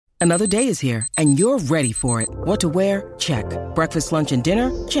Another day is here, and you're ready for it. What to wear? Check. Breakfast, lunch, and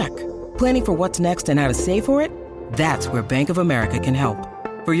dinner? Check. Planning for what's next and how to save for it? That's where Bank of America can help.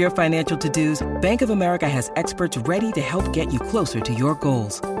 For your financial to-dos, Bank of America has experts ready to help get you closer to your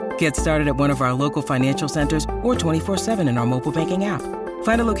goals. Get started at one of our local financial centers or 24/7 in our mobile banking app.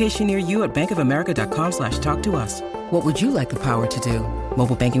 Find a location near you at bankofamerica.com/talktous. What would you like the power to do?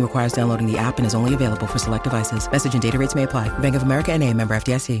 Mobile banking requires downloading the app and is only available for select devices. Message and data rates may apply. Bank of America N.A., member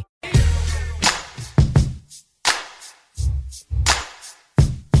FDIC.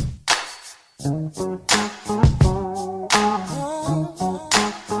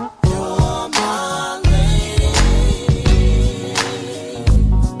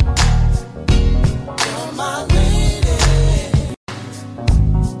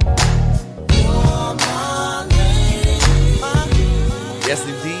 Yes,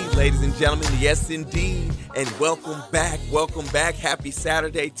 indeed, ladies and gentlemen. Yes, indeed. And welcome back. Welcome back. Happy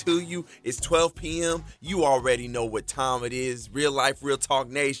Saturday to you. It's 12 p.m. You already know what time it is. Real Life, Real Talk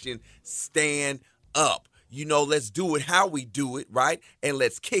Nation, stand up. You know, let's do it how we do it, right? And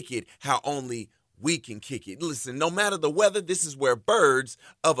let's kick it how only we can kick it. Listen, no matter the weather, this is where birds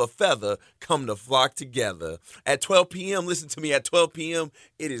of a feather come to flock together. At 12 p.m., listen to me, at 12 p.m.,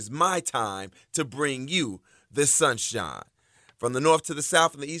 it is my time to bring you the sunshine. From the north to the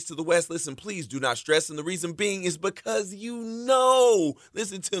south and the east to the west, listen, please do not stress. And the reason being is because you know,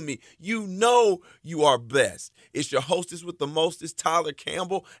 listen to me, you know you are blessed. It's your hostess with the mostest, Tyler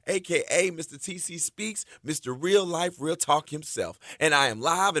Campbell, a.k.a. Mr. TC Speaks, Mr. Real Life, Real Talk himself. And I am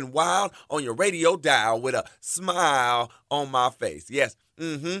live and wild on your radio dial with a smile on my face. Yes,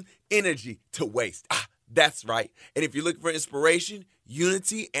 energy to waste. That's right. And if you're looking for inspiration,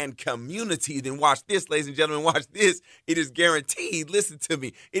 unity, and community, then watch this, ladies and gentlemen, watch this. It is guaranteed, listen to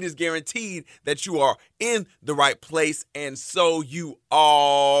me, it is guaranteed that you are in the right place, and so you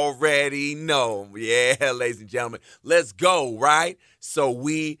already know. Yeah, ladies and gentlemen, let's go, right? So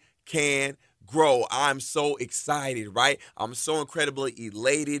we can grow. I'm so excited, right? I'm so incredibly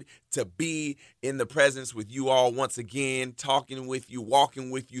elated to be in the presence with you all once again, talking with you,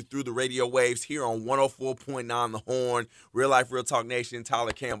 walking with you through the radio waves here on 104.9 The Horn, Real Life, Real Talk Nation,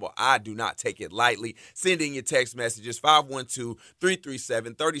 Tyler Campbell. I do not take it lightly. Send in your text messages,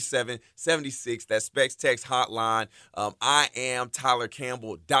 512-337-3776. That Specs Text Hotline. I am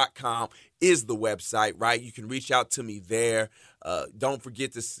TylerCampbell.com is the website, right? You can reach out to me there. Don't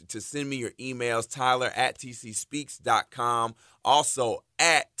forget to send me your emails, tyler@tcspeaks.com. Also,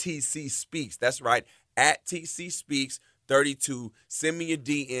 at TC Speaks. That's right, at TC Speaks 32. Send me your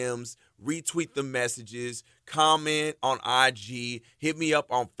DMs, retweet the messages, comment on IG, hit me up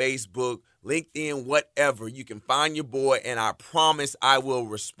on Facebook, LinkedIn, whatever. You can find your boy, and I promise I will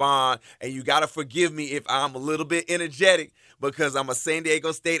respond. And you got to forgive me if I'm a little bit energetic, because I'm a San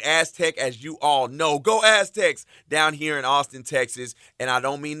Diego State Aztec, as you all know. Go Aztecs down here in Austin, Texas. And I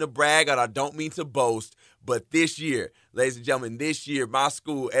don't mean to brag, and I don't mean to boast, but this year, ladies and gentlemen, this year, my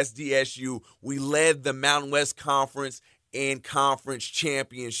school, SDSU, we led the Mountain West Conference in conference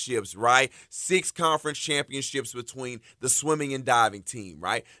championships, right? 6 conference championships between the swimming and diving team,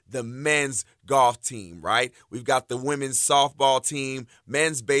 right? The men's golf team, right? We've got the women's softball team,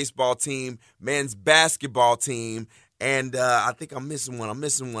 men's baseball team, men's basketball team, and I think I'm missing one.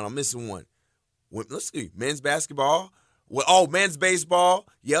 Let's see, men's basketball. Men's baseball.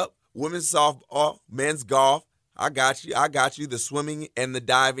 Yep. Women's softball, men's golf. I got you. The swimming and the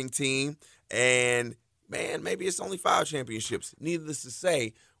diving team. And, man, maybe it's only 5 championships. Needless to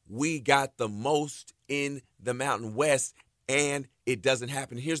say, we got the most in the Mountain West, and it doesn't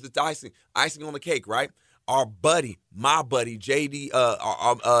happen. Here's the icing on the cake, right? My buddy, JD,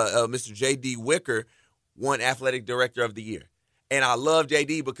 Mr. JD Wicker, won Athletic Director of the Year. And I love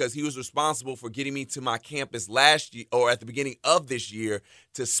JD because he was responsible for getting me to my campus last year, or at the beginning of this year,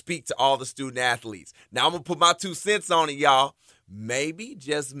 to speak to all the student athletes. Now, I'm going to put my 2 cents on it, y'all. Maybe,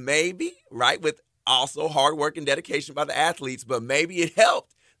 just maybe, right, with also hard work and dedication by the athletes, but maybe it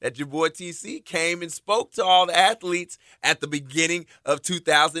helped that your boy TC came and spoke to all the athletes at the beginning of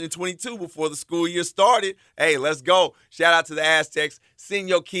 2022 before the school year started. Hey, let's go. Shout out to the Aztecs. Send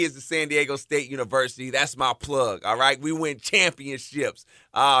your kids to San Diego State University. That's my plug, all right? We win championships.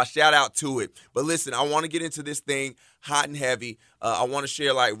 Shout out to it. But listen, I want to get into this thing hot and heavy. I want to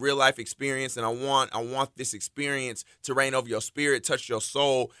share like real life experience, and I want this experience to reign over your spirit, touch your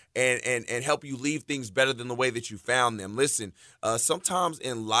soul, and help you leave things better than the way that you found them. Listen, sometimes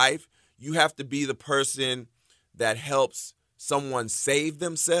in life, you have to be the person that helps someone save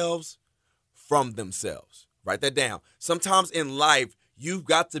themselves from themselves. Write that down. Sometimes in life, You've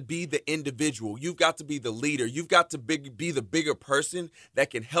got to be the individual. You've got to be the leader. You've got to be the bigger person that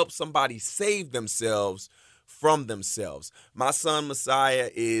can help somebody save themselves from themselves. My son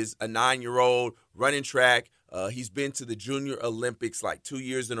Messiah is a 9-year-old running track. He's been to the Junior Olympics like 2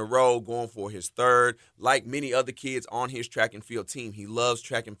 years in a row, going for his third. Like many other kids on his track and field team, he loves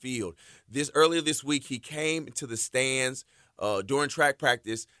track and field. Earlier this week, he came to the stands during track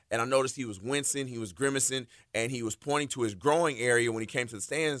practice, and I noticed he was wincing, he was grimacing, and he was pointing to his growing area when he came to the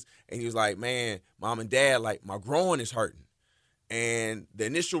stands, and he was like, man, Mom and Dad, like, my groin is hurting. And the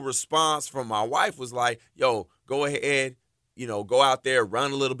initial response from my wife was like, yo, go ahead, go out there,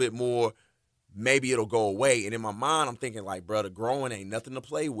 run a little bit more, maybe it'll go away. And in my mind, I'm thinking like, bro, the growing ain't nothing to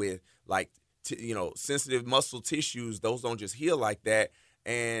play with. Like, sensitive muscle tissues, those don't just heal like that.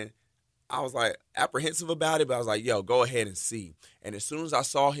 And I was like apprehensive about it, but I was like, yo, go ahead and see. And as soon as I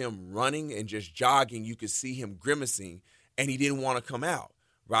saw him running and just jogging, you could see him grimacing, and he didn't want to come out,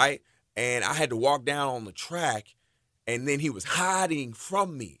 right? And I had to walk down on the track, and then he was hiding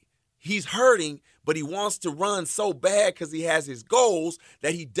from me. He's hurting, but he wants to run so bad because he has his goals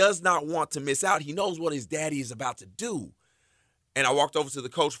that he does not want to miss out. He knows what his daddy is about to do. And I walked over to the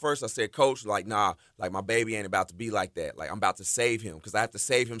coach first. I said, Coach, like, nah, like my baby ain't about to be like that. Like, I'm about to save him because I have to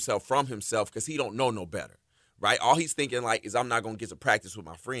save himself from himself because he don't know no better, right? All he's thinking like is I'm not going to get to practice with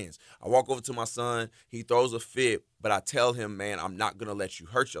my friends. I walk over to my son. He throws a fit, but I tell him, man, I'm not going to let you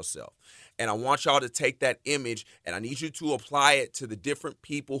hurt yourself. And I want y'all to take that image, and I need you to apply it to the different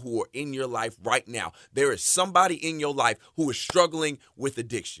people who are in your life right now. There is somebody in your life who is struggling with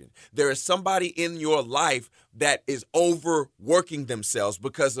addiction. There is somebody in your life that is overworking themselves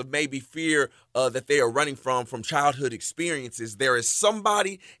because of maybe fear that they are running from childhood experiences. There is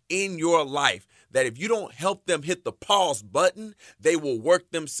somebody in your life that if you don't help them hit the pause button, they will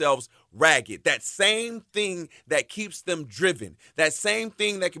work themselves ragged. That same thing that keeps them driven, that same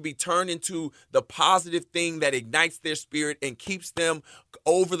thing that can be turned into the positive thing that ignites their spirit and keeps them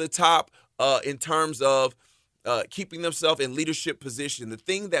over the top in terms of keeping themselves in leadership position, the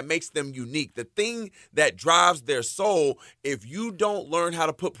thing that makes them unique, the thing that drives their soul. If you don't learn how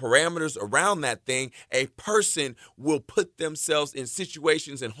to put parameters around that thing, a person will put themselves in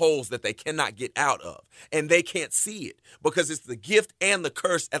situations and holes that they cannot get out of. And they can't see it because it's the gift and the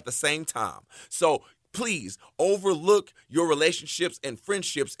curse at the same time. So please overlook your relationships and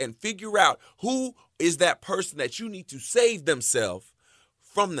friendships and figure out who is that person that you need to save themselves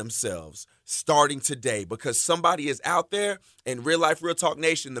from themselves starting today, because somebody is out there. In Real Life, Real Talk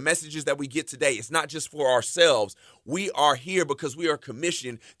Nation, the messages that we get today, it's not just for ourselves. We are here because we are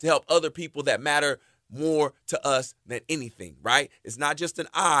commissioned to help other people that matter more to us than anything, right? It's not just an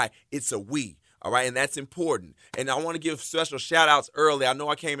I, it's a we. All right, and that's important. And I want to give special shout-outs early. I know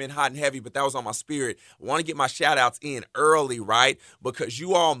I came in hot and heavy, but that was on my spirit. I want to get my shout-outs in early, right? Because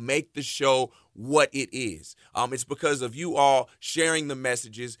you all make the show what it is. It's because of you all sharing the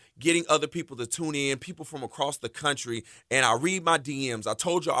messages, getting other people to tune in, people from across the country, and I read my DMs. I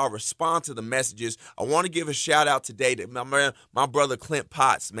told you I'll respond to the messages. I want to give a shout-out today to my brother Clint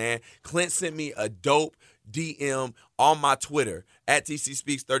Potts, man. Clint sent me a dope DM on my Twitter at TC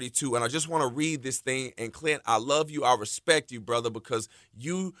Speaks 32, and I just want to read this thing. And Clint, I love you, I respect you, brother, because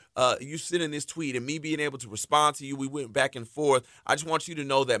you sent in this tweet and me being able to respond to you, we went back and forth. I just want you to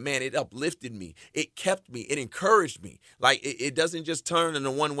know that, man, it uplifted me, it kept me, it encouraged me. Like it doesn't just turn in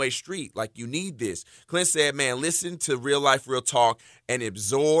a one-way street. Like you need this. Clint said, man, listen to Real Life, Real Talk and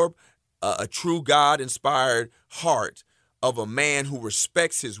absorb a true God-inspired heart of a man who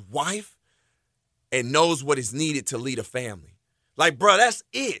respects his wife and knows what is needed to lead a family. Like, bro, that's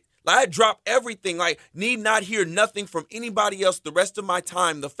it. Like, I drop everything. Like, need not hear nothing from anybody else the rest of my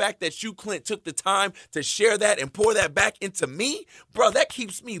time. The fact that you, Clint, took the time to share that and pour that back into me, bro, that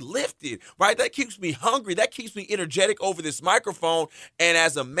keeps me lifted, right? That keeps me hungry. That keeps me energetic over this microphone. And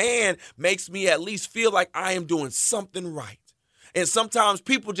as a man, makes me at least feel like I am doing something right. And sometimes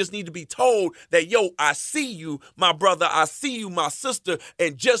people just need to be told that, yo, I see you, my brother, I see you, my sister,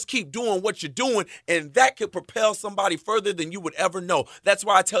 and just keep doing what you're doing. And that could propel somebody further than you would ever know. That's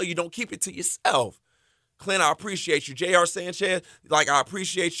why I tell you, don't keep it to yourself. Clint, I appreciate you. J.R. Sanchez, like, I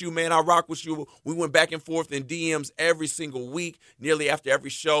appreciate you, man. I rock with you. We went back and forth in DMs every single week, nearly after every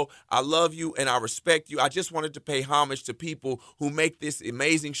show. I love you and I respect you. I just wanted to pay homage to people who make this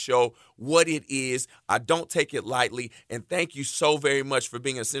amazing show what it is. I don't take it lightly. And thank you so very much for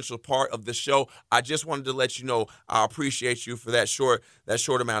being an essential part of the show. I just wanted to let you know I appreciate you for that short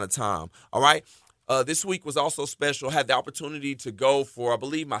amount of time. All right? This week was also special. I had the opportunity to go for, I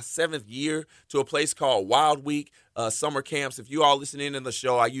believe, my 7th year to a place called Wild Week summer camps. If you all listen in on the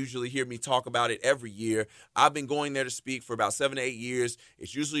show, I usually hear me talk about it every year. I've been going there to speak for about 7 to 8 years.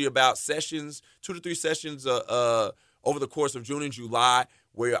 It's usually about sessions, 2 to 3 sessions over the course of June and July,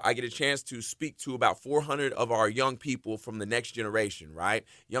 where I get a chance to speak to about 400 of our young people from the next generation, right?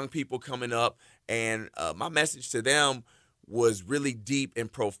 Young people coming up, and my message to them was really deep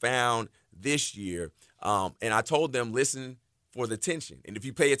and profound this year. And I told them, listen for the tension. And if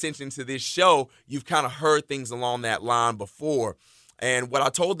you pay attention to this show, you've kind of heard things along that line before. And what I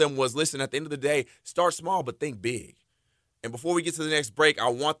told them was, listen, at the end of the day, start small, but think big. And before we get to the next break, I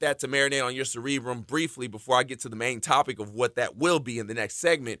want that to marinate on your cerebrum briefly before I get to the main topic of what that will be in the next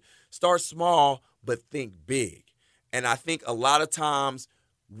segment. Start small, but think big. And I think a lot of times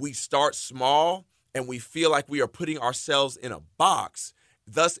we start small and we feel like we are putting ourselves in a box.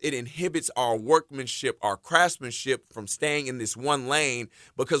 Thus, it inhibits our workmanship, our craftsmanship from staying in this one lane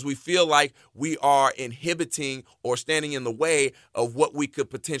because we feel like we are inhibiting or standing in the way of what we could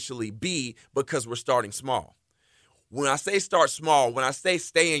potentially be because we're starting small. When I say start small, when I say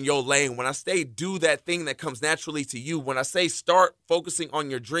stay in your lane, when I say do that thing that comes naturally to you, when I say start focusing on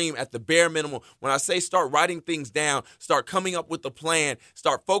your dream at the bare minimum, when I say start writing things down, start coming up with a plan,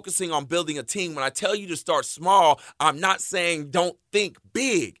 start focusing on building a team, when I tell you to start small, I'm not saying don't think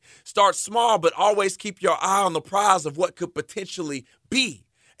big. Start small, but always keep your eye on the prize of what could potentially be.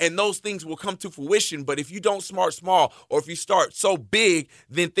 And those things will come to fruition. But if you don't start small, or if you start so big,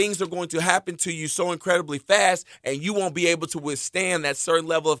 then things are going to happen to you so incredibly fast, and you won't be able to withstand that certain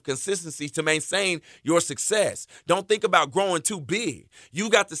level of consistency to maintain your success. Don't think about growing too big.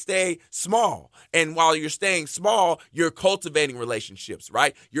 You got to stay small. And while you're staying small, you're cultivating relationships,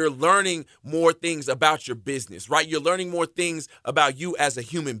 right? You're learning more things about your business, right? You're learning more things about you as a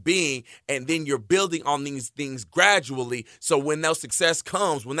human being, and then you're building on these things gradually. So when that success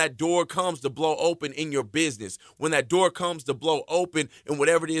comes, when that door comes to blow open in your business, when that door comes to blow open in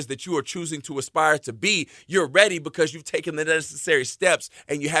whatever it is that you are choosing to aspire to be, you're ready because you've taken the necessary steps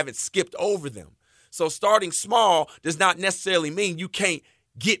and you haven't skipped over them. So starting small does not necessarily mean you can't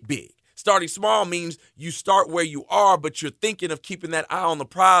get big. Starting small means you start where you are, but you're thinking of keeping that eye on the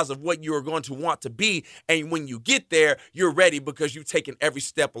prize of what you are going to want to be. And when you get there, you're ready because you've taken every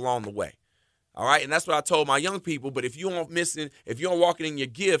step along the way. All right, and that's what I told my young people. But if you aren't walking in your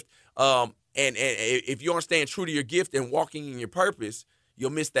gift, and if you aren't staying true to your gift and walking in your purpose,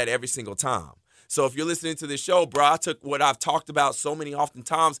 you'll miss that every single time. So if you're listening to this show, bro, I took what I've talked about so many often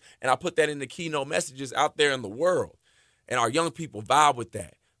times, and I put that in the keynote messages out there in the world. And our young people vibe with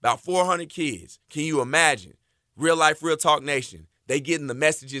that. About 400 kids. Can you imagine? Real Life, Real Talk Nation. They getting the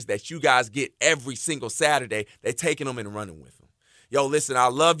messages that you guys get every single Saturday. They taking them and running with them. Yo, listen, I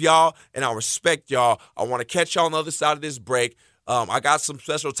love y'all and I respect y'all. I want to catch y'all on the other side of this break. I got some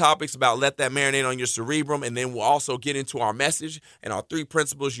special topics about let that marinate on your cerebrum, and then we'll also get into our message and our 3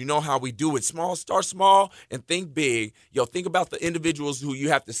 principles. You know how we do it. Small, start small, and think big. Yo, think about the individuals who you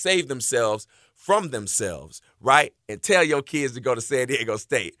have to save themselves from themselves, right? And tell your kids to go to San Diego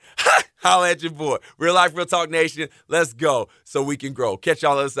State. Holla at your boy. Real Life, Real Talk Nation. Let's go so we can grow. Catch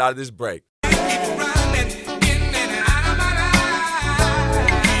y'all on the other side of this break.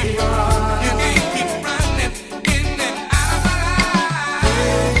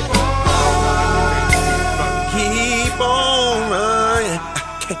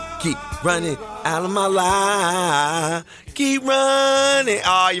 Running out of my life. Keep running.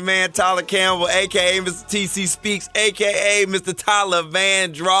 Oh, your man Tyler Campbell, a.k.a. Mr. TC Speaks, a.k.a. Mr. Tyler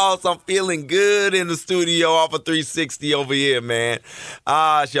Van Dross. I'm feeling good in the studio off of 360 over here, man.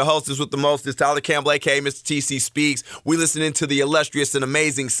 It's your hostess with the mostest, Tyler Campbell, a.k.a. Mr. TC Speaks. We listening to the illustrious and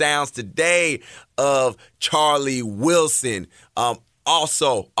amazing sounds today of Charlie Wilson.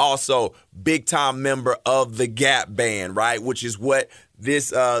 Also big time member of the Gap Band, right? Which is what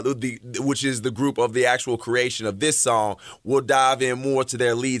which is the group of the actual creation of this song. We'll dive in more to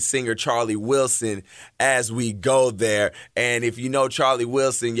their lead singer, Charlie Wilson, as we go there. And if you know Charlie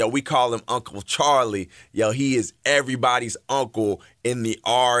Wilson, yo, we call him Uncle Charlie. Yo, he is everybody's uncle in the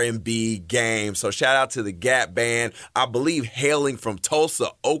R&B game. So shout out to the Gap Band. I believe hailing from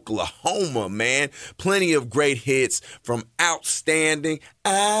Tulsa, Oklahoma, man. Plenty of great hits from Outstanding.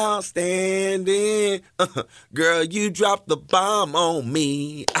 Girl, you dropped the bomb on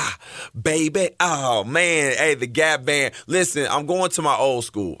me. Baby. Oh, man. Hey, the Gap Band. Listen, I'm going to my old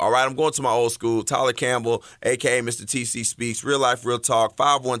school, all right? I'm going to my old school. Tyler Campbell, a.k.a. Mr. TC Speaks. Real Life, Real Talk.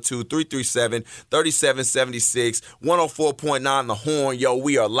 512-337-3776. 104.9 The Horn. Horn. Yo,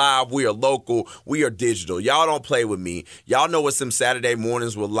 we are live, we are local, we are digital. Y'all don't play with me. Y'all know what some Saturday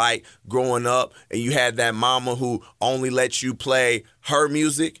mornings were like growing up, and you had that mama who only let you play her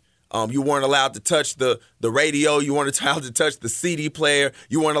music. You weren't allowed to touch the radio. You weren't allowed to touch the CD player.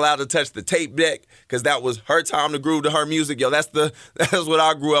 You weren't allowed to touch the tape deck because that was her time to groove to her music. Yo, that's what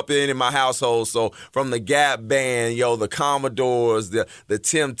I grew up in my household. So from the Gap Band, yo, the Commodores, the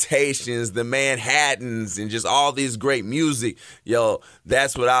Temptations, the Manhattans, and just all these great music, yo,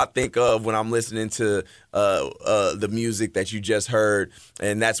 that's what I think of when I'm listening to the music that you just heard,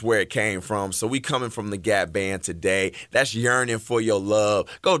 and that's where it came from. So we coming from the Gap Band today. That's Yearning for Your Love.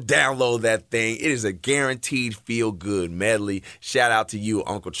 Go download that thing. It is a guaranteed feel-good medley. Shout out to you,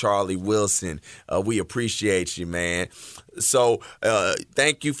 Uncle Charlie Wilson. We appreciate you, man. So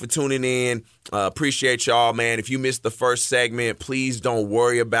thank you for tuning in. Appreciate y'all, man. If you missed the first segment, please don't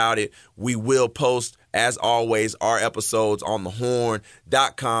worry about it. We will post, as always, our episodes on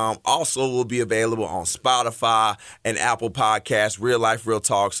thehorn.com. Also will be available on Spotify and Apple Podcasts, Real Life, Real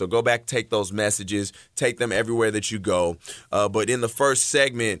Talk. So go back, take those messages, take them everywhere that you go. But in the first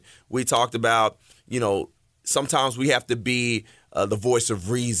segment, we talked about, sometimes we have to be the voice of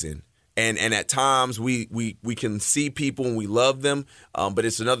reason. And at times we can see people and we love them, but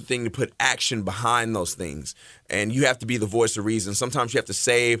it's another thing to put action behind those things. And you have to be the voice of reason. Sometimes you have to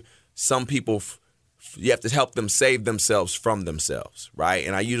save some people. You have to help them save themselves from themselves, right?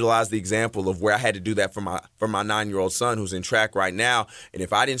 And I utilize the example of where I had to do that for my 9-year-old son who's in track right now. And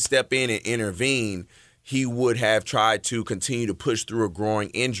if I didn't step in and intervene, he would have tried to continue to push through a growing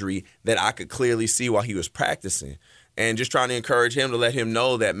injury that I could clearly see while he was practicing. And just trying to encourage him to let him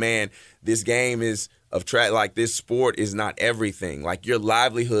know that, man, this game is of track, like this sport is not everything. Like your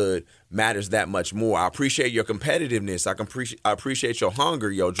livelihood matters that much more. I appreciate your competitiveness. I appreciate your hunger,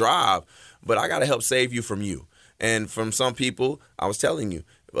 your drive, but I got to help save you from you. And from some people, I was telling you,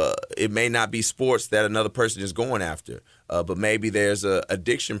 it may not be sports that another person is going after, but maybe there's an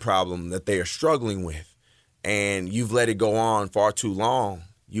addiction problem that they are struggling with, and you've let it go on far too long.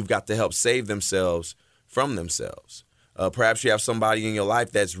 You've got to help save themselves from themselves. Perhaps you have somebody in your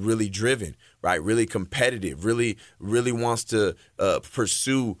life that's really driven, right? Really competitive, really wants to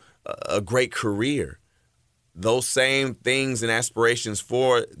pursue a great career. Those same things and aspirations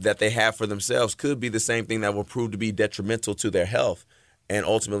that they have for themselves could be the same thing that will prove to be detrimental to their health and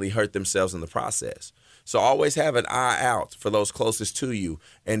ultimately hurt themselves in the process. So always have an eye out for those closest to you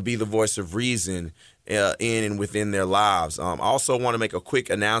and be the voice of reason in and within their lives. I also want to make a quick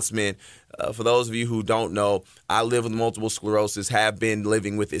announcement. For those of you who don't know, I live with multiple sclerosis, have been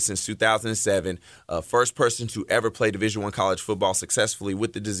living with it since 2007. First person to ever play Division I college football successfully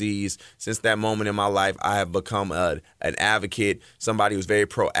with the disease. Since that moment in my life, I have become an advocate, somebody who's very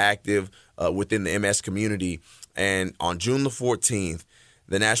proactive within the MS community. And on June the 14th,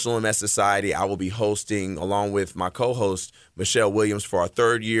 the National MS Society, I will be hosting, along with my co-host, Michelle Williams, for our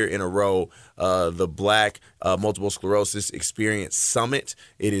third year in a row, the Black Multiple Sclerosis Experience Summit.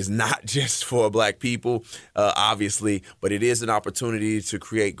 It is not just for Black people, obviously, but it is an opportunity to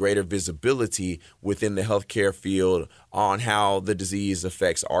create greater visibility within the healthcare field on how the disease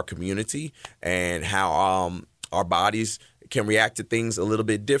affects our community and how our bodies can react to things a little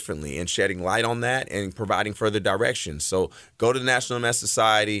bit differently, and shedding light on that and providing further direction. So go to the National MS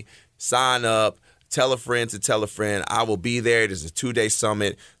Society, sign up, tell a friend to tell a friend. I will be there. It is a 2-day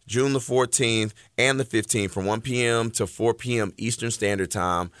summit, June the 14th and the 15th from 1 p.m. to 4 p.m. Eastern Standard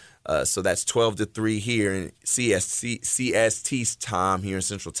Time. So that's 12 to 3 here in CST's time here in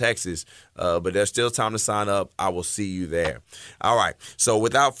Central Texas. But there's still time to sign up. I will see you there. All right. So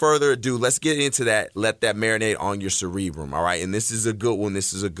without further ado, let's get into that. Let that marinate on your cerebrum. All right. And this is a good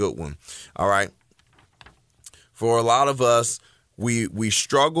one. All right. For a lot of us, we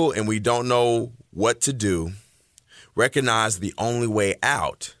struggle and we don't know what to do. Recognize the only way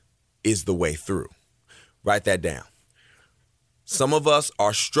out is the way through. Write that down. Some of us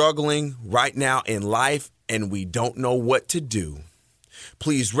are struggling right now in life and we don't know what to do.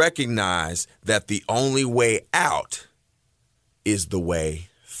 Please recognize that the only way out is the way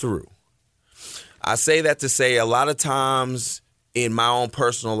through. I say that to say a lot of times in my own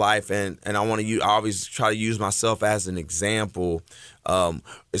personal life, and I always try to use myself as an example,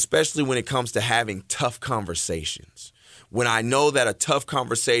 especially when it comes to having tough conversations. When I know that a tough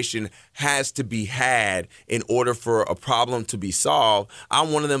conversation has to be had in order for a problem to be solved,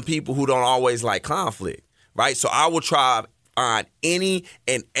 I'm one of them people who don't always like conflict, right? So I will try on any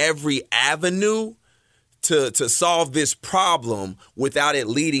and every avenue to solve this problem without it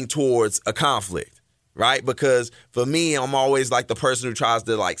leading towards a conflict, right? Because for me, I'm always like the person who tries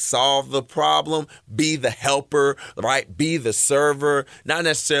to like solve the problem, be the helper, right? Be the server, not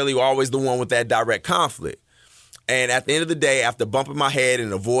necessarily always the one with that direct conflict. And at the end of the day, after bumping my head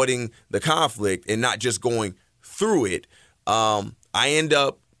and avoiding the conflict and not just going through it, I end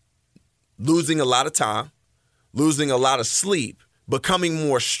up losing a lot of time, losing a lot of sleep, becoming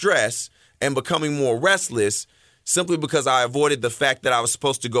more stressed and becoming more restless simply because I avoided the fact that I was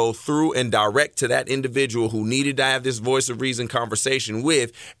supposed to go through and direct to that individual who needed to have this voice of reason conversation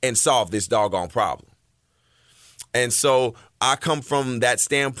with and solve this doggone problem. And so I come from that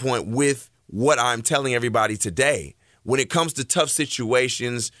standpoint with what I'm telling everybody today. When it comes to tough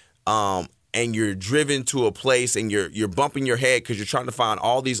situations, and you're driven to a place and you're bumping your head because you're trying to find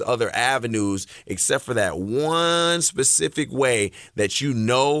all these other avenues except for that one specific way that you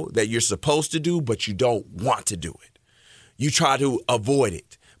know that you're supposed to do, but you don't want to do it. You try to avoid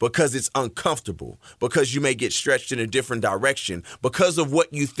it because it's uncomfortable, because you may get stretched in a different direction, because of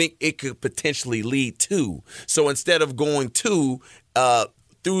what you think it could potentially lead to. So instead of going through that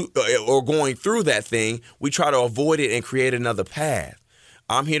thing, we try to avoid it and create another path.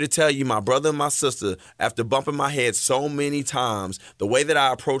 I'm here to tell you, my brother and my sister, after bumping my head so many times, the way that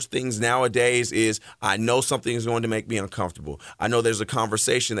I approach things nowadays is I know something is going to make me uncomfortable. I know there's a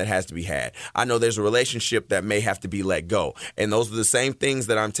conversation that has to be had. I know there's a relationship that may have to be let go. And those are the same things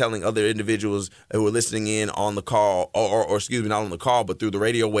that I'm telling other individuals who are listening in on the call, or excuse me, not on the call, but through the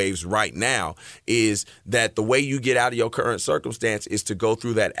radio waves right now, is that the way you get out of your current circumstance is to go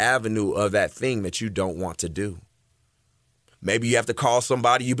through that avenue of that thing that you don't want to do. Maybe you have to call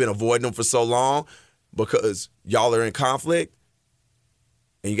somebody you've been avoiding them for so long because y'all are in conflict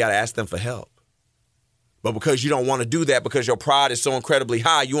and you got to ask them for help. But because you don't want to do that, because your pride is so incredibly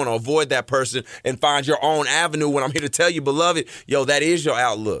high, you want to avoid that person and find your own avenue. When I'm here to tell you, beloved, that is your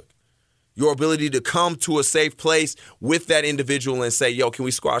outlook. Your ability to come to a safe place with that individual and say, can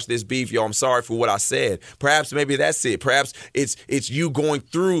we squash this beef? I'm sorry for what I said. Perhaps maybe that's it. Perhaps it's you going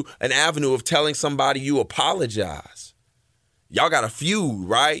through an avenue of telling somebody you apologize. Y'all got a feud,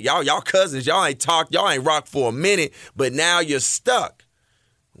 right? Y'all cousins. Y'all ain't talked. Y'all ain't rocked for a minute, but now you're stuck.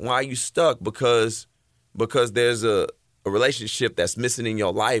 Why are you stuck? Because there's a relationship that's missing in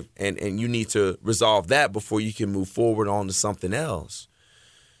your life, and you need to resolve that before you can move forward on to something else.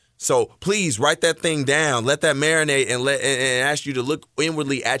 So please write that thing down. Let that marinate and ask you to look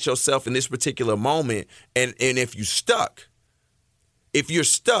inwardly at yourself in this particular moment. And if you're stuck,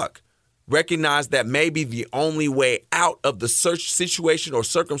 recognize that maybe the only way out of the search situation or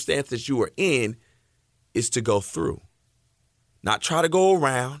circumstance that you are in is to go through. Not try to go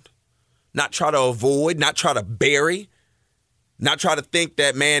around, not try to avoid, not try to bury, not try to think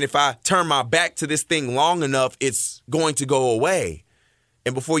that, man, if I turn my back to this thing long enough, it's going to go away.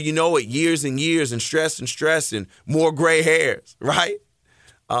 And before you know it, years and years and stress and more gray hairs, right?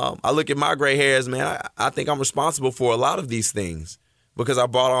 I look at my gray hairs, man, I think I'm responsible for a lot of these things, because I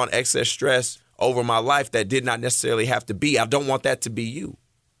brought on excess stress over my life that did not necessarily have to be. I don't want that to be you.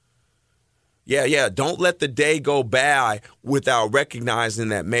 Yeah. Don't let the day go by without recognizing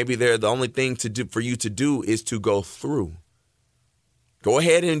that maybe the only thing to do for you to do is to go through. Go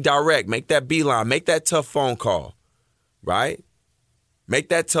ahead and direct. Make that beeline. Make that tough phone call, right? Make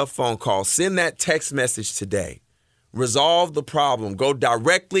that tough phone call. Send that text message today. Resolve the problem. Go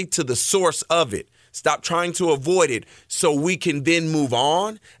directly to the source of it. Stop trying to avoid it so we can then move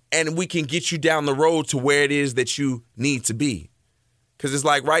on and we can get you down the road to where it is that you need to be. Because it's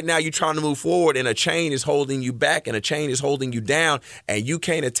like right now you're trying to move forward and a chain is holding you back and a chain is holding you down, and you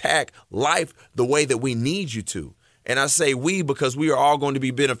can't attack life the way that we need you to. And I say we because we are all going to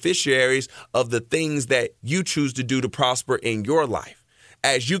be beneficiaries of the things that you choose to do to prosper in your life.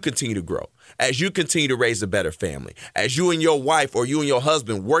 As you continue to grow, as you continue to raise a better family, as you and your wife or you and your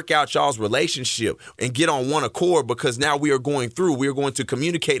husband work out y'all's relationship and get on one accord, because now we are going to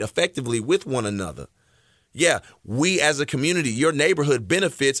communicate effectively with one another. Yeah, we as a community, your neighborhood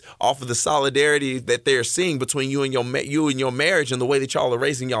benefits off of the solidarity that they're seeing between you and your marriage and the way that y'all are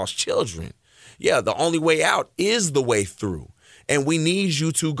raising y'all's children. Yeah, the only way out is the way through. And we need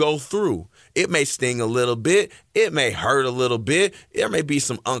you to go through. It may sting a little bit. It may hurt a little bit. There may be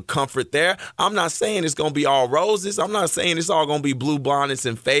some uncomfort there. I'm not saying it's going to be all roses. I'm not saying it's all going to be blue bonnets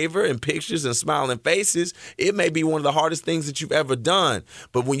and favor and pictures and smiling faces. It may be one of the hardest things that you've ever done.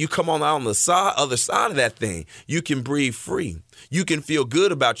 But when you come on the other side of that thing, you can breathe free. You can feel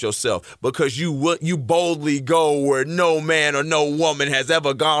good about yourself because you boldly go where no man or no woman has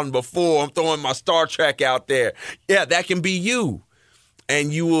ever gone before. I'm throwing my Star Trek out there. Yeah, that can be you.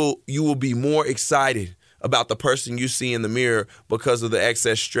 And you will be more excited about the person you see in the mirror because of the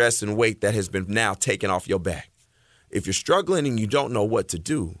excess stress and weight that has been now taken off your back. If you're struggling and you don't know what to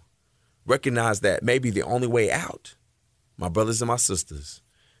do, recognize that maybe the only way out, my brothers and my sisters,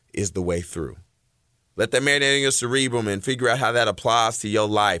 is the way through. Let that marinate in your cerebrum and figure out how that applies to your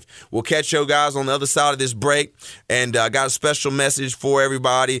life. We'll catch you guys on the other side of this break. And I got a special message for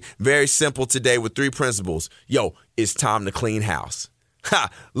everybody. Very simple today with 3 principles. Yo, it's time to clean house. Ha!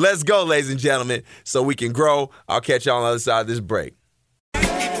 Let's go, ladies and gentlemen, so we can grow. I'll catch you on the other side of this break.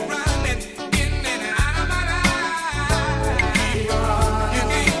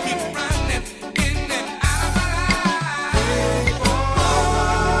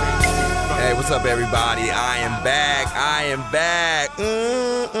 What's up, everybody? I am back.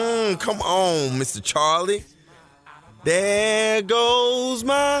 Come on, Mr. Charlie. There goes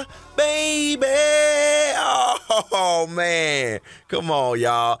my baby. Oh, man. Come on,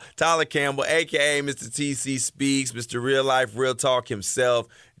 y'all. Tyler Campbell, a.k.a. Mr. TC Speaks, Mr. Real Life, Real Talk himself,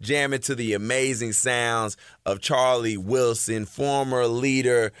 jamming to the amazing sounds of Charlie Wilson, former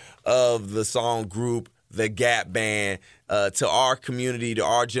leader of the song group The Gap Band. To our community, to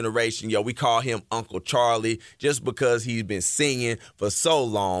our generation, we call him Uncle Charlie just because he's been singing for so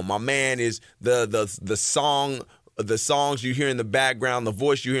long. My man is the songs you hear in the background, the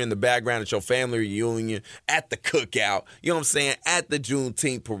voice you hear in the background at your family reunion, at the cookout, you know what I'm saying, at the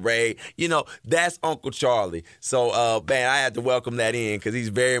Juneteenth parade. That's Uncle Charlie. So, man, I had to welcome that in because he's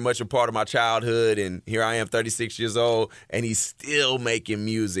very much a part of my childhood, and here I am, 36 years old, and he's still making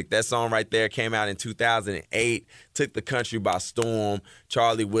music. That song right there came out in 2008, took the country by storm.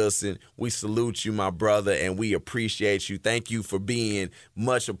 Charlie Wilson, we salute you, my brother, and we appreciate you. Thank you for being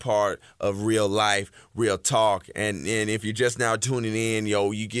much a part of Real Life, Real Talk. And if you're just now tuning in,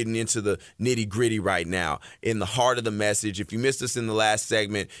 you getting into the nitty gritty right now, in the heart of the message. If you missed us in the last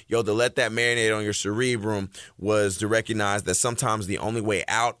segment, to let that marinate on your cerebrum was to recognize that sometimes the only way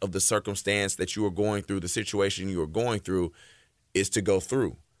out of the circumstance that you are going through, the situation you are going through, is to go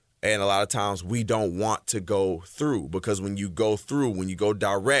through. And a lot of times we don't want to go through, because when you go through, when you go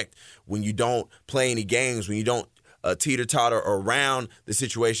direct, when you don't play any games, when you don't teeter-totter around the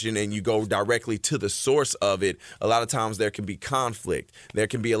situation and you go directly to the source of it, a lot of times there can be conflict. There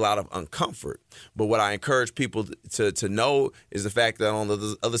can be a lot of uncomfort. But what I encourage people to know is the fact that on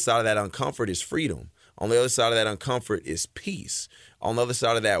the other side of that uncomfort is freedom. On the other side of that uncomfort is peace. On the other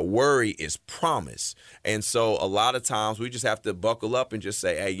side of that worry is promise. And so a lot of times we just have to buckle up and just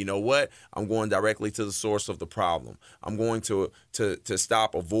say, hey, you know what? I'm going directly to the source of the problem. I'm going to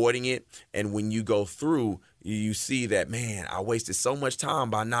stop avoiding it. And when you go through, you see that, man, I wasted so much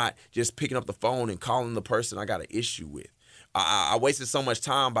time by not just picking up the phone and calling the person I got an issue with. I wasted so much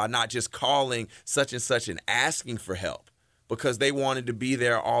time by not just calling such and such and asking for help because they wanted to be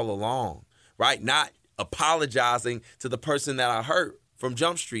there all along, right? Not apologizing to the person that I hurt from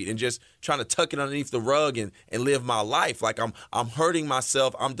Jump Street and just trying to tuck it underneath the rug and live my life. Like I'm hurting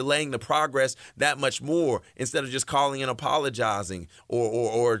myself. I'm delaying the progress that much more instead of just calling and apologizing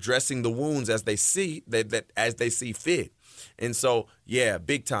or addressing the wounds as they see as they see fit. And so, yeah,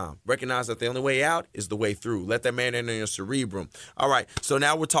 big time. Recognize that the only way out is the way through. Let that marinate in your cerebrum. All right, so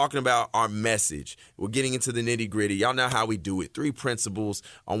now we're talking about our message. We're getting into the nitty-gritty. Y'all know how we do it. 3 principles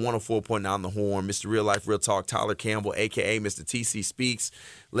on 104.9 The Horn. Mr. Real Life, Real Talk, Tyler Campbell, a.k.a. Mr. TC Speaks.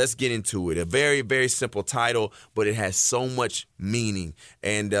 Let's get into it. A very, very simple title, but it has so much meaning.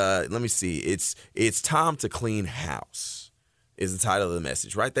 And let me see. It's time to clean house is the title of the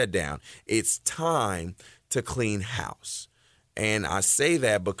message. Write that down. It's time to clean house. And I say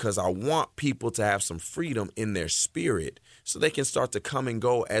that because I want people to have some freedom in their spirit so they can start to come and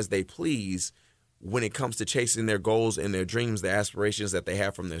go as they please when it comes to chasing their goals and their dreams, the aspirations that they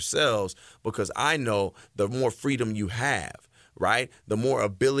have from themselves. Because I know the more freedom you have, right, the more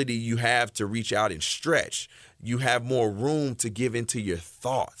ability you have to reach out and stretch. You have more room to give into your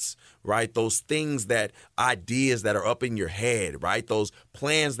thoughts, right? Those things, that ideas that are up in your head, right? Those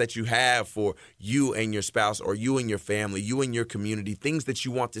plans that you have for you and your spouse or you and your family, you and your community, things that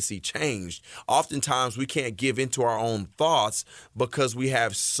you want to see changed. Oftentimes we can't give into our own thoughts because we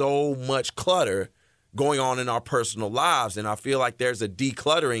have so much clutter going on in our personal lives. And I feel like there's a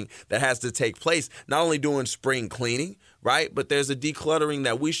decluttering that has to take place, not only doing spring cleaning, right? But there's a decluttering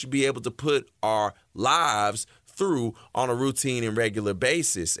that we should be able to put our lives through on a routine and regular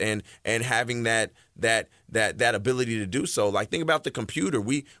basis, and having that ability to do so. Like, think about the computer.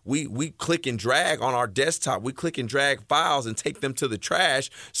 We click and drag on our desktop. We click and drag files and take them to the trash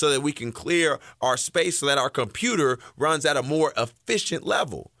so that we can clear our space so that our computer runs at a more efficient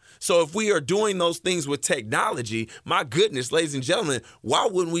level. So if we are doing those things with technology, my goodness, ladies and gentlemen, why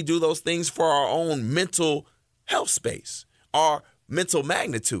wouldn't we do those things for our own mental health space, our mental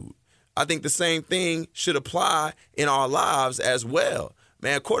magnitude? I think the same thing should apply in our lives as well.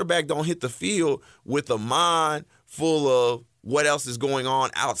 Man, a quarterback don't hit the field with a mind full of what else is going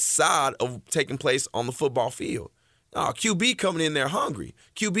on outside of taking place on the football field. No, QB coming in there hungry.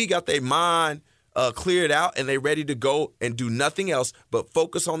 QB got their mind cleared out, and they ready to go and do nothing else but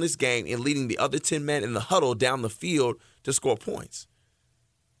focus on this game and leading the other 10 men in the huddle down the field to score points.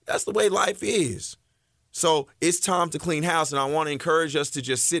 That's the way life is. So it's time to clean house, and I want to encourage us to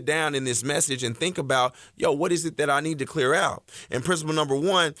just sit down in this message and think about, what is it that I need to clear out? And principle number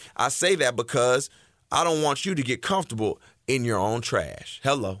one, I say that because I don't want you to get comfortable in your own trash.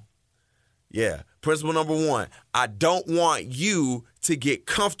 Hello. Yeah. Principle number one, I don't want you to get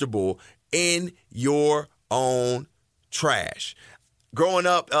comfortable in your own trash. Growing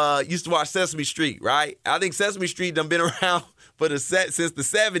up, used to watch Sesame Street, right? I think Sesame Street done been around since the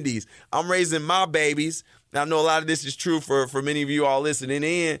 70s. I'm raising my babies. Now, I know a lot of this is true for many of you all listening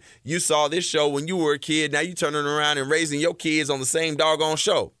in. You saw this show when you were a kid. Now you turning around and raising your kids on the same doggone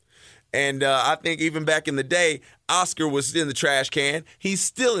show. And I think even back in the day, Oscar was in the trash can. He's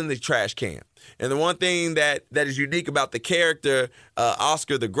still in the trash can. And the one thing that is unique about the character,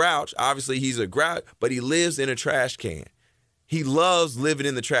 Oscar the Grouch, obviously he's a grouch, but he lives in a trash can. He loves living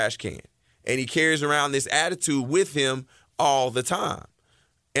in the trash can. And he carries around this attitude with him all the time.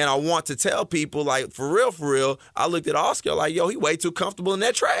 And I want to tell people, like, for real, I looked at Oscar like, he way too comfortable in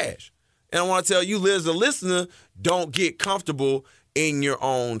that trash. And I want to tell you, as a listener, don't get comfortable in your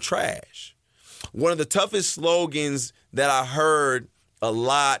own trash. One of the toughest slogans that I heard a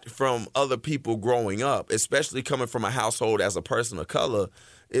lot from other people growing up, especially coming from a household as a person of color,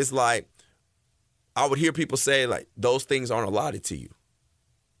 is like, I would hear people say, like, those things aren't allotted to you.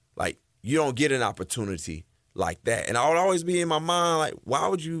 Like, you don't get an opportunity like that. And I would always be in my mind, like, why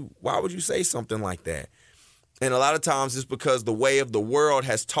would you say something like that? And a lot of times it's because the way of the world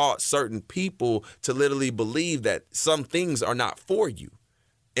has taught certain people to literally believe that some things are not for you.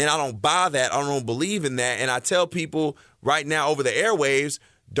 And I don't buy that. I don't believe in that. And I tell people right now over the airwaves,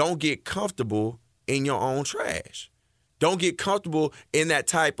 don't get comfortable in your own trash. Don't get comfortable in that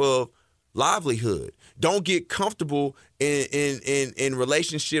type of livelihood. Don't get comfortable in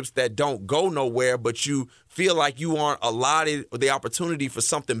relationships that don't go nowhere, but you feel like you aren't allotted the opportunity for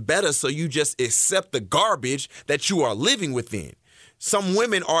something better, so you just accept the garbage that you are living within. Some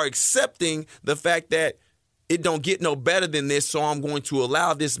women are accepting the fact that it don't get no better than this, so I'm going to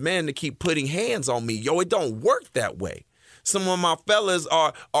allow this man to keep putting hands on me. It don't work that way. Some of my fellas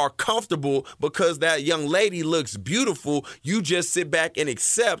are comfortable because that young lady looks beautiful. You just sit back and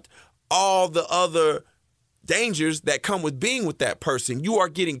accept all the other dangers that come with being with that person. You are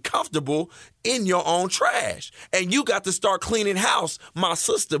getting comfortable in your own trash. And you got to start cleaning house, my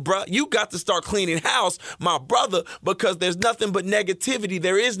sister, bruh. You got to start cleaning house, my brother, because there's nothing but negativity.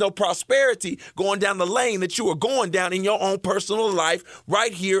 There is no prosperity going down the lane that you are going down in your own personal life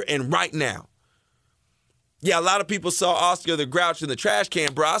right here and right now. Yeah, a lot of people saw Oscar the Grouch in the trash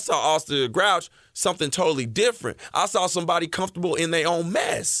can, bro. I saw Oscar the Grouch something totally different. I saw somebody comfortable in their own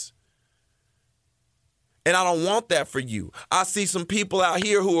mess. And I don't want that for you. I see some people out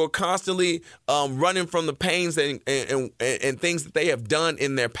here who are constantly running from the pains and things that they have done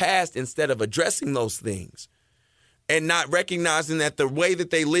in their past instead of addressing those things and not recognizing that the way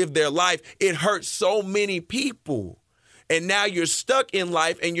that they live their life, it hurts so many people. And now you're stuck in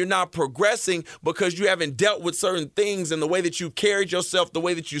life and you're not progressing because you haven't dealt with certain things and the way that you carried yourself, the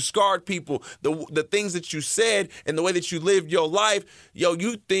way that you scarred people, the things that you said and the way that you lived your life.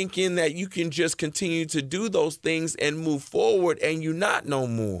 You thinking that you can just continue to do those things and move forward, and you not no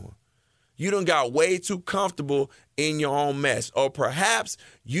more. You done got way too comfortable in your own mess. Or perhaps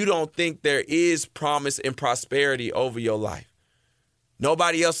you don't think there is promise and prosperity over your life.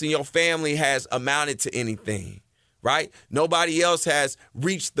 Nobody else in your family has amounted to anything. Right? Nobody else has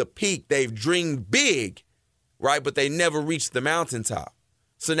reached the peak. They've dreamed big, right? But they never reached the mountaintop.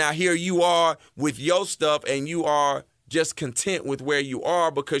 So now here you are with your stuff and you are just content with where you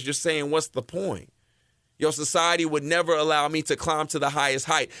are because you're saying, what's the point? Your society would never allow me to climb to the highest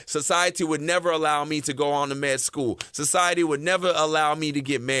height. Society would never allow me to go on to med school. Society would never allow me to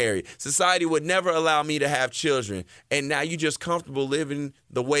get married. Society would never allow me to have children. And now you're just comfortable living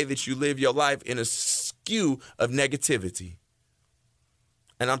the way that you live your life in a skew of negativity.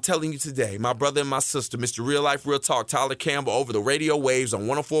 And I'm telling you today, my brother and my sister, Mr. Real Life, Real Talk, Tyler Campbell, over the radio waves on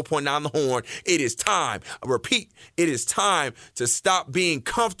 104.9 The Horn, it is time, I repeat, it is time to stop being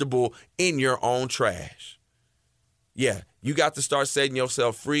comfortable in your own trash. Yeah, you got to start setting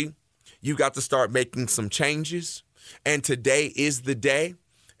yourself free. You got to start making some changes. And today is the day.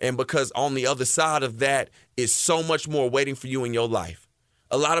 And because on the other side of that is so much more waiting for you in your life.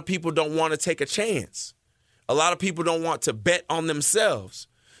 A lot of people don't want to take a chance. A lot of people don't want to bet on themselves.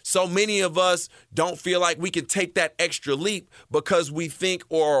 So many of us don't feel like we can take that extra leap because we think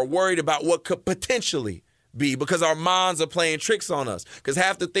or are worried about what could potentially be, because our minds are playing tricks on us. Because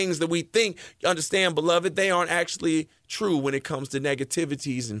half the things that we think, understand, beloved, they aren't actually true when it comes to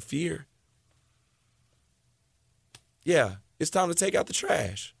negativities and fear. Yeah, it's time to take out the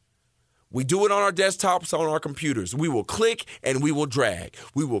trash. We do it on our desktops, on our computers. We will click and we will drag.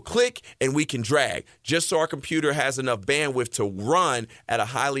 We will click and we can drag just so our computer has enough bandwidth to run at a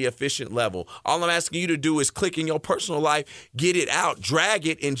highly efficient level. All I'm asking you to do is click in your personal life, get it out, drag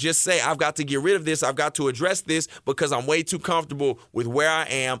it, and just say, I've got to get rid of this. I've got to address this because I'm way too comfortable with where I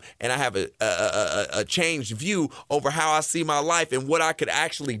am, and I have a changed view over how I see my life and what I could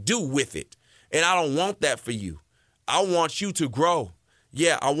actually do with it. And I don't want that for you. I want you to grow.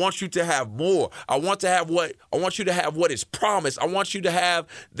 Yeah, I want you to have more. I want you to have what is promised. I want you to have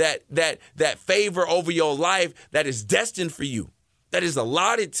that favor over your life that is destined for you, that is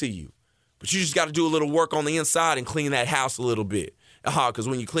allotted to you. But you just got to do a little work on the inside and clean that house a little bit. Because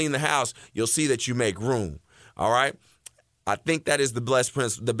when you clean the house, you'll see that you make room. All right? I think that is the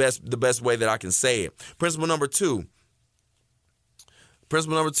best way that I can say it. Principle number two,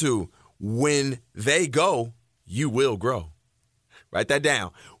 when they go, you will grow. Write that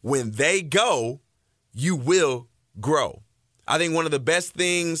down. When they go, you will grow. I think one of the best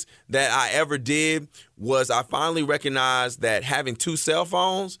things that I ever did was I finally recognized that having two cell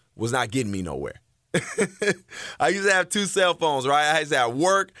phones was not getting me nowhere. I used to have two cell phones, right? I used to have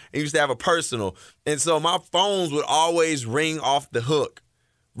work and used to have a personal. And so my phones would always ring off the hook.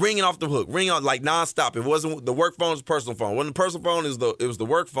 Ringing off like nonstop. It wasn't the work phone, it was the personal phone. When the personal phone, it was the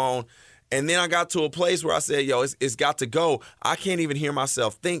work phone. And then I got to a place where I said, it's got to go. I can't even hear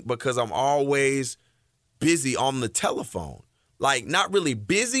myself think because I'm always busy on the telephone. Like, not really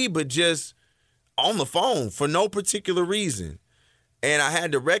busy, but just on the phone for no particular reason. And I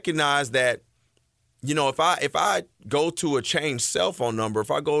had to recognize that, if I go to a changed cell phone number,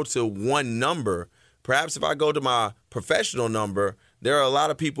 if I go to one number, perhaps if I go to my professional number, there are a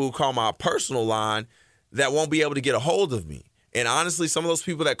lot of people who call my personal line that won't be able to get a hold of me. And honestly, some of those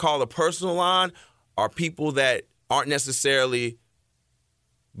people that call the personal line are people that aren't necessarily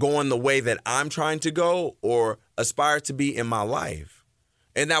going the way that I'm trying to go or aspire to be in my life.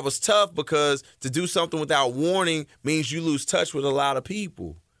 And that was tough because to do something without warning means you lose touch with a lot of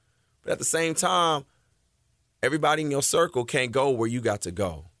people. But at the same time, everybody in your circle can't go where you got to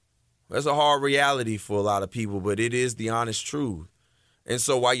go. That's a hard reality for a lot of people, but it is the honest truth. And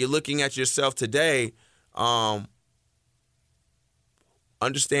so while you're looking at yourself today,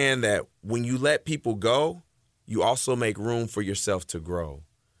 understand that when you let people go, you also make room for yourself to grow.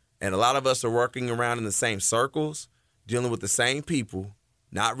 And a lot of us are working around in the same circles, dealing with the same people,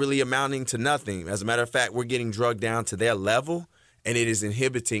 not really amounting to nothing. As a matter of fact, we're getting drugged down to their level, and it is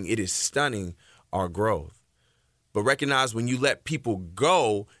inhibiting, it is stunning our growth. But recognize when you let people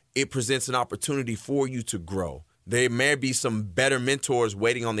go, it presents an opportunity for you to grow. There may be some better mentors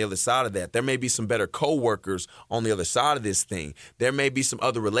waiting on the other side of that. There may be some better coworkers on the other side of this thing. There may be some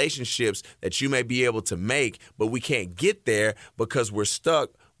other relationships that you may be able to make, but we can't get there because we're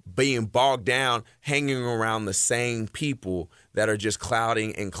stuck being bogged down, hanging around the same people that are just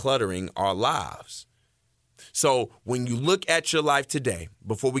clouding and cluttering our lives. So when you look at your life today,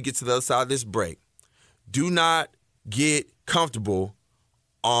 before we get to the other side of this break, do not get comfortable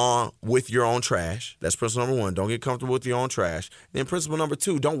with your own trash. That's principle number one. Don't get comfortable with your own trash. Then principle number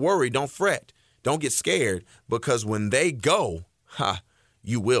two, don't worry, don't fret, don't get scared, because when they go,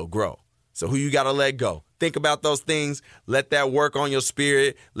 you will grow. So who you got to let go? Think about those things. Let that work on your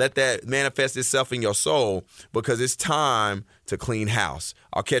spirit. Let that manifest itself in your soul, because it's time to clean house.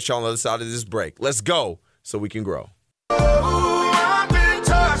 I'll catch you on the other side of this break. Let's go so we can grow. Ooh, I've been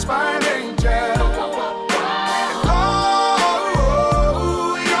touched by an angel.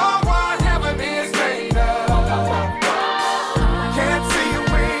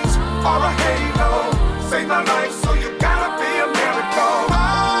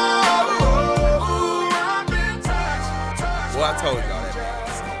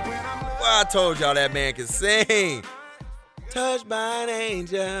 I told y'all that man can sing. Touched by an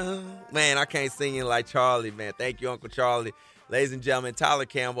angel. Man, I can't sing it like Charlie, man. Thank you, Uncle Charlie. Ladies and gentlemen, Tyler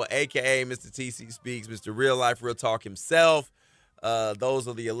Campbell, a.k.a. Mr. TC Speaks, Mr. Real Life, Real Talk himself. Those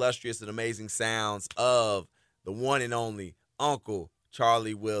are the illustrious and amazing sounds of the one and only Uncle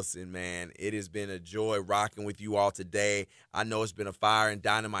Charlie Wilson, man. It has been a joy rocking with you all today. I know it's been a fire and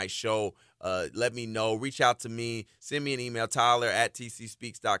dynamite show. Let me know. Reach out to me. Send me an email,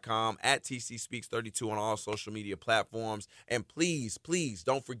 Tyler@tcspeaks.com, @tcspeaks32 on all social media platforms. And please, please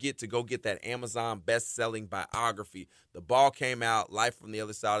don't forget to go get that Amazon best-selling biography. The ball came out, Life from the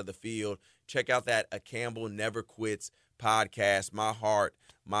Other Side of the Field. Check out that A Campbell Never Quits podcast. My heart,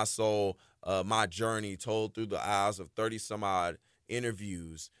 my soul, my journey told through the eyes of 30-some-odd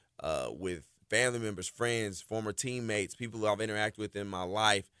interviews with family members, friends, former teammates, people who I've interacted with in my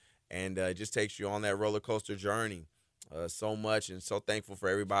life, and it just takes you on that roller coaster journey so much, and so thankful for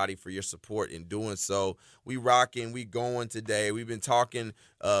everybody for your support in doing so. We rocking, we going today. We've been talking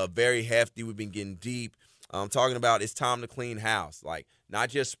very hefty. We've been getting deep. Talking about it's time to clean house, like not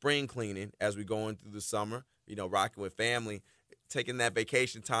just spring cleaning as we go into the summer, rocking with family, taking that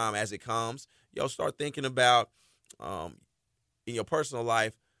vacation time as it comes. Start thinking about in your personal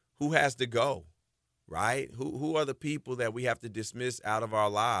life, who has to go, right? Who are the people that we have to dismiss out of our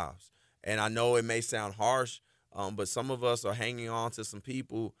lives? And I know it may sound harsh, but some of us are hanging on to some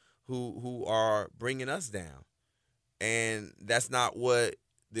people who are bringing us down. And that's not what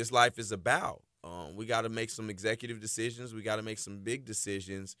this life is about. We got to make some executive decisions. We got to make some big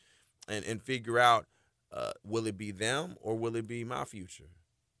decisions and figure out, will it be them or will it be my future,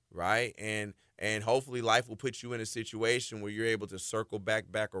 right? And hopefully life will put you in a situation where you're able to circle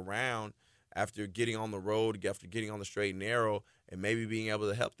back around after getting on the road, after getting on the straight and narrow, and maybe being able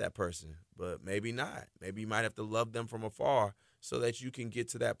to help that person, but maybe not. Maybe you might have to love them from afar so that you can get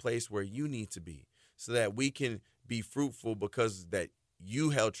to that place where you need to be, so that we can be fruitful because that you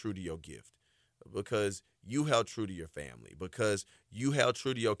held true to your gift, because you held true to your family, because you held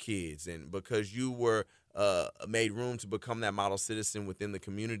true to your kids, and because you were made room to become that model citizen within the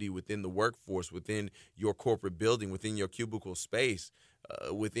community, within the workforce, within your corporate building, within your cubicle space,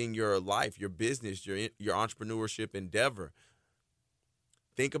 within your life, your business, your entrepreneurship endeavor.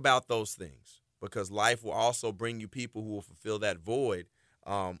 Think about those things, because life will also bring you people who will fulfill that void,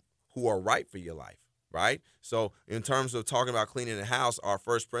 who are right for your life, right? So in terms of talking about cleaning the house, our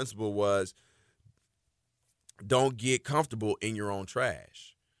first principle was don't get comfortable in your own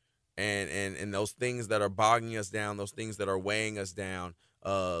trash. And those things that are bogging us down, those things that are weighing us down,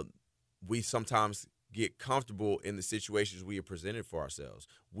 we sometimes get comfortable in the situations we are presented for ourselves.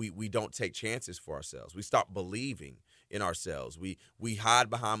 We don't take chances for ourselves. We stop believing in ourselves. We hide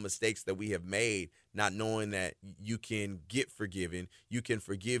behind mistakes that we have made, not knowing that you can get forgiven, you can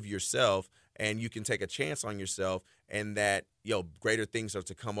forgive yourself, and you can take a chance on yourself, and that greater things are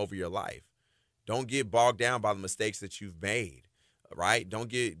to come over your life. Don't get bogged down by the mistakes that you've made, right? Don't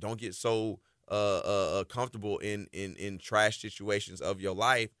get so comfortable in trash situations of your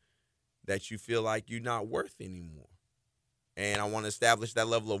life that you feel like you're not worth anymore. And I want to establish that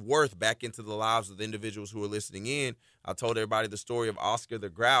level of worth back into the lives of the individuals who are listening in. I told everybody the story of Oscar the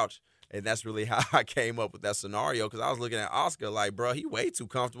Grouch, and that's really how I came up with that scenario, because I was looking at Oscar like, bro, he way too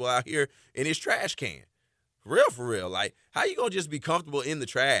comfortable out here in his trash can. For real. Like, how you going to just be comfortable in the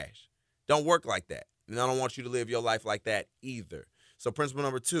trash? Don't work like that. And I don't want you to live your life like that either. So principle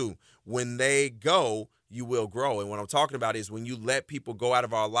number 2, when they go, you will grow. And what I'm talking about is when you let people go out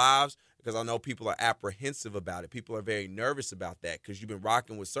of our lives, because I know people are apprehensive about it. People are very nervous about that because you've been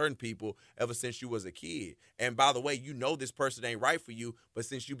rocking with certain people ever since you was a kid. And by the way, this person ain't right for you, but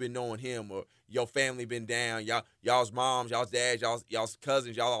since you've been knowing him or your family been down, y'all's moms, y'all's dads, y'all's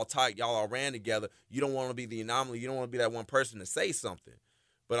cousins, y'all all tight, y'all all ran together, you don't want to be the anomaly. You don't want to be that one person to say something.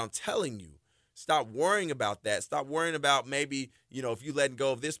 But I'm telling you, stop worrying about that. Stop worrying about maybe, if you letting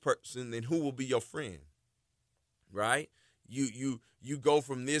go of this person, then who will be your friend, right? You go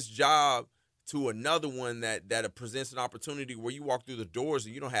from this job to another one that presents an opportunity where you walk through the doors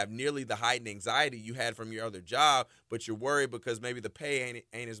and you don't have nearly the heightened anxiety you had from your other job, but you're worried because maybe the pay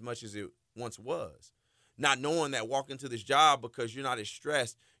ain't as much as it once was. Not knowing that walking to this job, because you're not as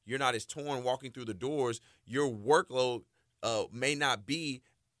stressed, you're not as torn walking through the doors, your workload may not be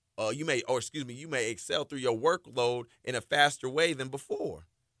you may excel through your workload in a faster way than before,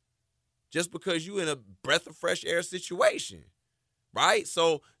 just because you're in a breath of fresh air situation, right?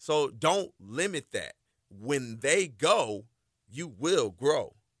 So don't limit that. When they go, you will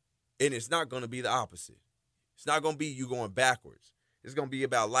grow, and it's not going to be the opposite. It's not going to be you going backwards. It's going to be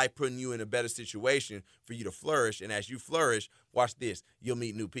about life putting you in a better situation for you to flourish, and as you flourish, watch this, you'll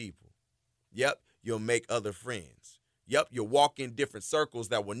meet new people. Yep, you'll make other friends. Yep, you'll walk in different circles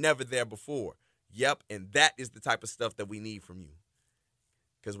that were never there before. Yep, and that is the type of stuff that we need from you.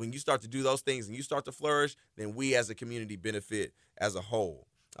 Because when you start to do those things and you start to flourish, then we as a community benefit as a whole.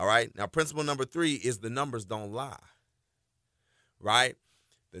 All right? Now, principle number 3 is the numbers don't lie. right?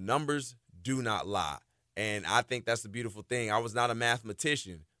 The numbers do not lie. And I think that's the beautiful thing. I was not a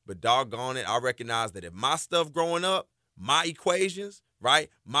mathematician, but doggone it, I recognize that if my stuff growing up, my equations, right,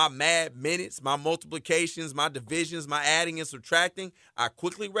 my mad minutes, my multiplications, my divisions, my adding and subtracting, I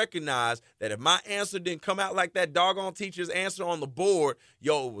quickly recognize that if my answer didn't come out like that doggone teacher's answer on the board,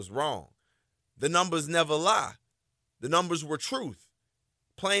 it was wrong. The numbers never lie. The numbers were truth.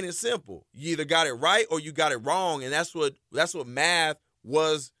 Plain and simple. You either got it right or you got it wrong, and that's what math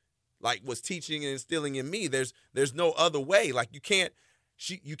was teaching and instilling in me. There's no other way. Like you can't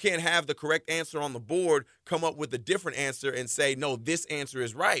have the correct answer on the board, come up with a different answer and say, no, this answer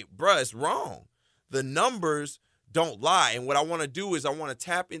is right. Bruh, it's wrong. The numbers don't lie. And what I want to do is I want to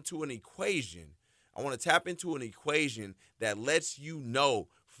tap into an equation. I want to tap into an equation that lets you know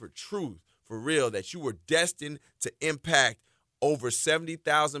for truth, for real, that you were destined to impact over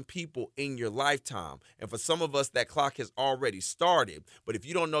 70,000 people in your lifetime. And for some of us, that clock has already started. But if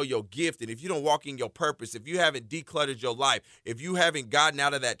you don't know your gift and if you don't walk in your purpose, if you haven't decluttered your life, if you haven't gotten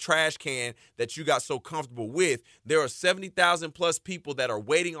out of that trash can that you got so comfortable with, there are 70,000 plus people that are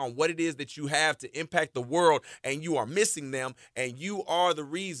waiting on what it is that you have to impact the world, and you are missing them. And you are the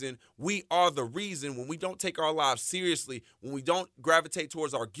reason, we are the reason when we don't take our lives seriously, when we don't gravitate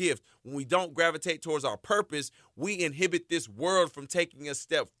towards our gift, when we don't gravitate towards our purpose, we inhibit this world from taking a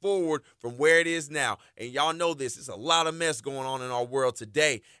step forward from where it is now. And y'all know this. It's a lot of mess going on in our world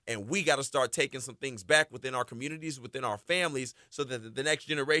today. And we got to start taking some things back within our communities, within our families, so that the next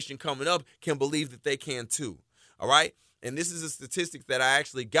generation coming up can believe that they can too. All right? And this is a statistic that I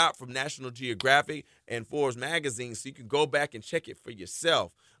actually got from National Geographic and Forbes magazine, so you can go back and check it for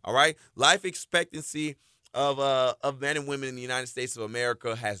yourself. All right? Life expectancy of men and women in the United States of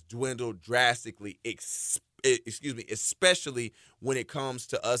America has dwindled drastically, especially when it comes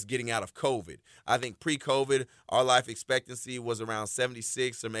to us getting out of COVID. I think pre-COVID, our life expectancy was around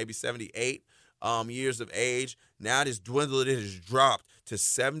 76 or maybe 78 years of age. Now it has dwindled. It has dropped to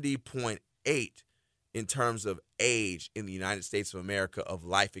 70.8 in terms of age in the United States of America of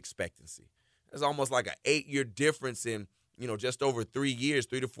life expectancy. That's almost like an 8-year difference in, just over 3 years,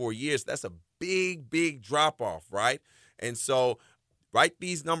 3 to 4 years. That's a big, big drop off, right? And so write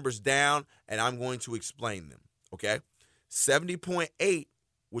these numbers down, and I'm going to explain them, okay? 70.8,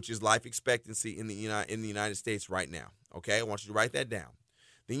 which is life expectancy in the United States right now, okay? I want you to write that down.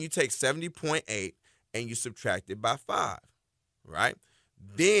 Then you take 70.8 and you subtract it by 5, right?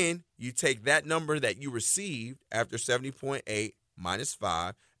 Then you take that number that you received after 70.8 minus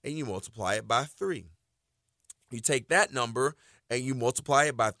 5, and you multiply it by 3. You take that number and you multiply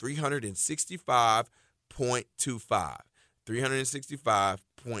it by 365.25.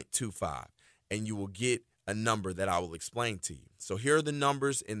 365.25, and you will get a number that I will explain to you. So here are the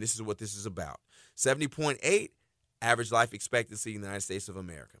numbers, and this is what this is about. 70.8, average life expectancy in the United States of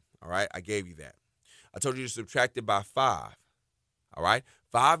America. All right, I gave you that. I told you to subtract it by 5. All right,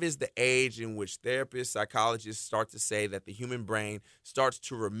 5 is the age in which therapists, psychologists start to say that the human brain starts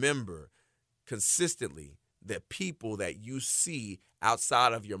to remember consistently the people that you see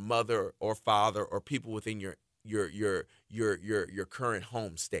outside of your mother or father or people within your current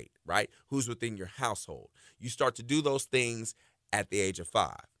home state, right? Who's within your household. You start to do those things at the age of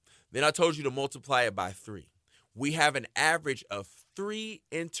 5. Then I told you to multiply it by 3. We have an average of 3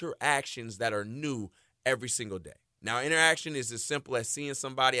 interactions that are new every single day. Now, interaction is as simple as seeing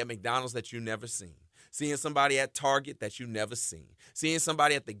somebody at McDonald's that you've never seen, seeing somebody at Target that you've never seen, seeing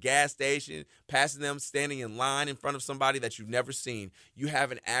somebody at the gas station, passing them, standing in line in front of somebody that you've never seen. You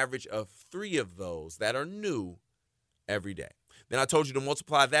have an average of 3 of those that are new every day. Then I told you to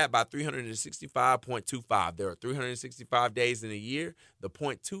multiply that by 365.25. There are 365 days in a year. The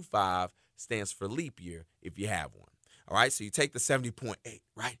 0.25 stands for leap year if you have one. All right, so you take the 70.8,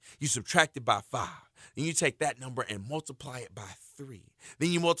 right? You subtract it by 5. Then you take that number and multiply it by 3.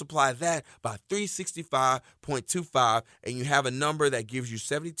 Then you multiply that by 365.25, and you have a number that gives you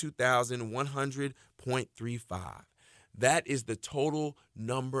 72,100.35. That is the total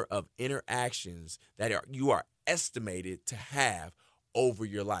number of interactions that you are estimated to have over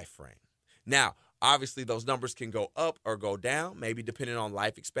your life frame. Now, obviously, those numbers can go up or go down, maybe depending on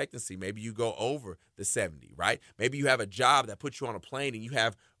life expectancy. Maybe you go over the 70, right? Maybe you have a job that puts you on a plane and you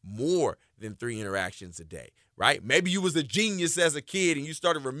have more than 3 interactions a day, right? Maybe you was a genius as a kid and you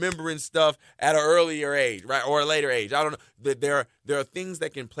started remembering stuff at an earlier age, right, or a later age. I don't know. There are things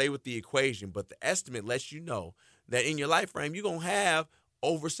that can play with the equation, but the estimate lets you know that in your life frame, you're going to have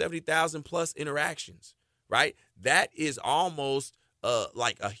over 70,000 plus interactions, right? That is almost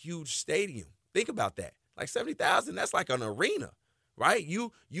like a huge stadium. Think about that. Like 70,000, that's like an arena, right?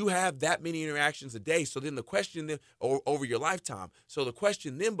 You have that many interactions a day. So then the question then, or over your lifetime. So the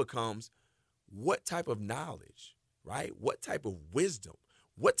question then becomes, what type of knowledge, right? What type of wisdom?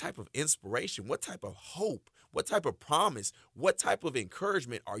 What type of inspiration? What type of hope? What type of promise? What type of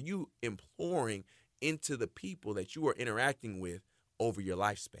encouragement are you imploring into the people that you are interacting with over your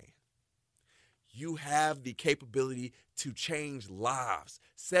lifespan? You have the capability to change lives,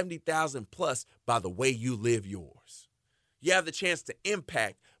 70,000 plus, by the way you live yours. You have the chance to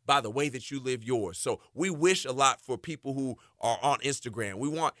impact by the way that you live yours. So we wish a lot for people who are on Instagram. We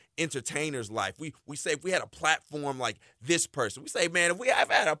want entertainers' life. We say if we had a platform like this person, we say, man, if we have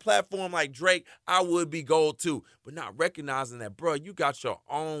had a platform like Drake, I would be gold too. But not recognizing that, bro, you got your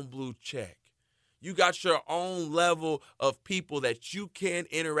own blue check. You got your own level of people that you can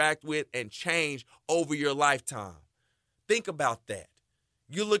interact with and change over your lifetime. Think about that.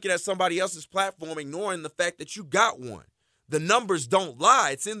 You're looking at somebody else's platform, ignoring the fact that you got one. The numbers don't lie.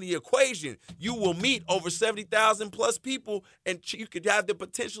 It's in the equation. You will meet over 70,000 plus people, and you could have the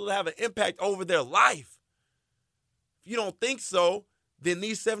potential to have an impact over their life. If you don't think so, then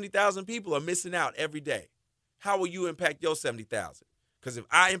these 70,000 people are missing out every day. How will you impact your 70,000? Because if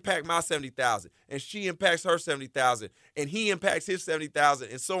I impact my 70,000 and she impacts her 70,000 and he impacts his 70,000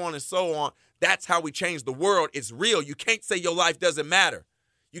 and so on, that's how we change the world. It's real. You can't say your life doesn't matter.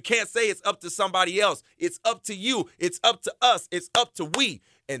 You can't say it's up to somebody else. It's up to you. It's up to us. It's up to we.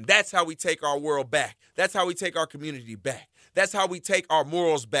 And that's how we take our world back. That's how we take our community back. That's how we take our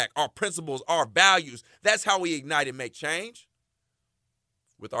morals back, our principles, our values. That's how we ignite and make change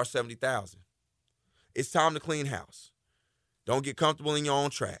with our 70,000. It's time to clean house. Don't get comfortable in your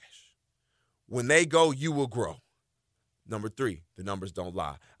own trash. When they go, you will grow. Number 3, the numbers don't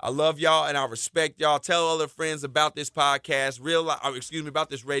lie. I love y'all and I respect y'all. Tell other friends about this podcast, about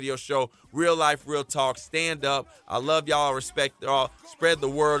this radio show, Real Life, Real Talk. Stand up. I love y'all. I respect y'all. Spread the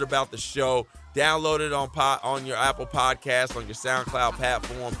word about the show. Download it on your Apple Podcast, on your SoundCloud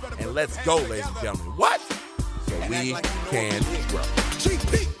platform, and let's go, ladies and gentlemen. What? So we can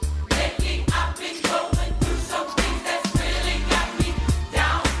grow.